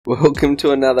Welcome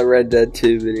to another Red Dead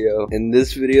 2 video. In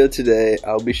this video today,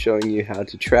 I'll be showing you how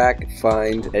to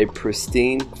find a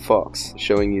pristine fox,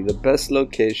 showing you the best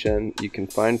location you can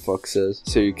find foxes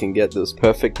so you can get those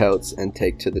perfect pelts and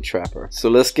take to the trapper. So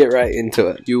let's get right into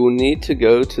it. You will need to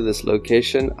go to this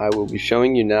location I will be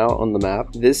showing you now on the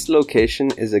map. This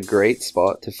location is a great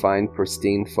spot to find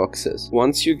pristine foxes.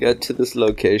 Once you get to this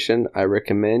location, I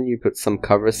recommend you put some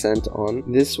cover scent on.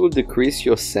 This will decrease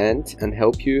your scent and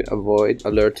help you avoid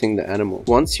alerting the animal.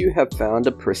 Once you have found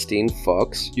a pristine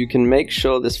fox, you can make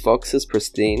sure this fox is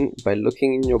pristine by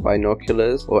looking in your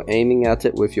binoculars or aiming at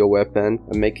it with your weapon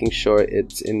and making sure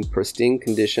it's in pristine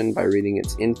condition by reading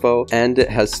its info and it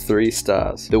has 3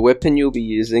 stars. The weapon you'll be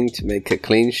using to make a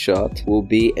clean shot will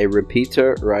be a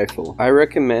repeater rifle. I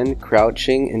recommend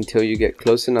crouching until you get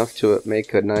close enough to it,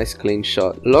 make a nice clean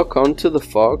shot. Lock onto the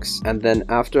fox and then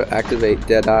after activate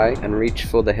Deadeye and reach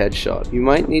for the headshot. You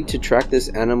might need to track this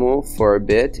animal for a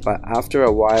bit, but after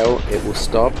a while it will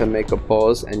stop and make a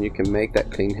pause and you can make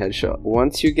that clean headshot.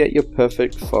 Once you get your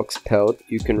perfect fox pelt,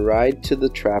 you can ride to the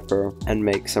trapper and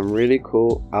make some really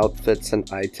cool outfits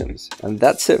and items. And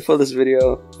that's it for this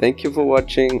video. Thank you for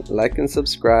watching. Like and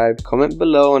subscribe. Comment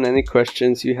below on any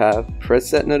questions you have. Press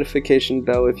that notification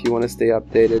bell if you want to stay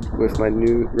updated with my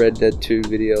new Red Dead 2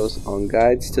 videos on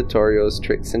guides, tutorials,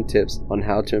 tricks and tips on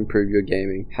how to improve your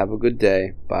gaming. Have a good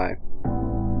day. Bye.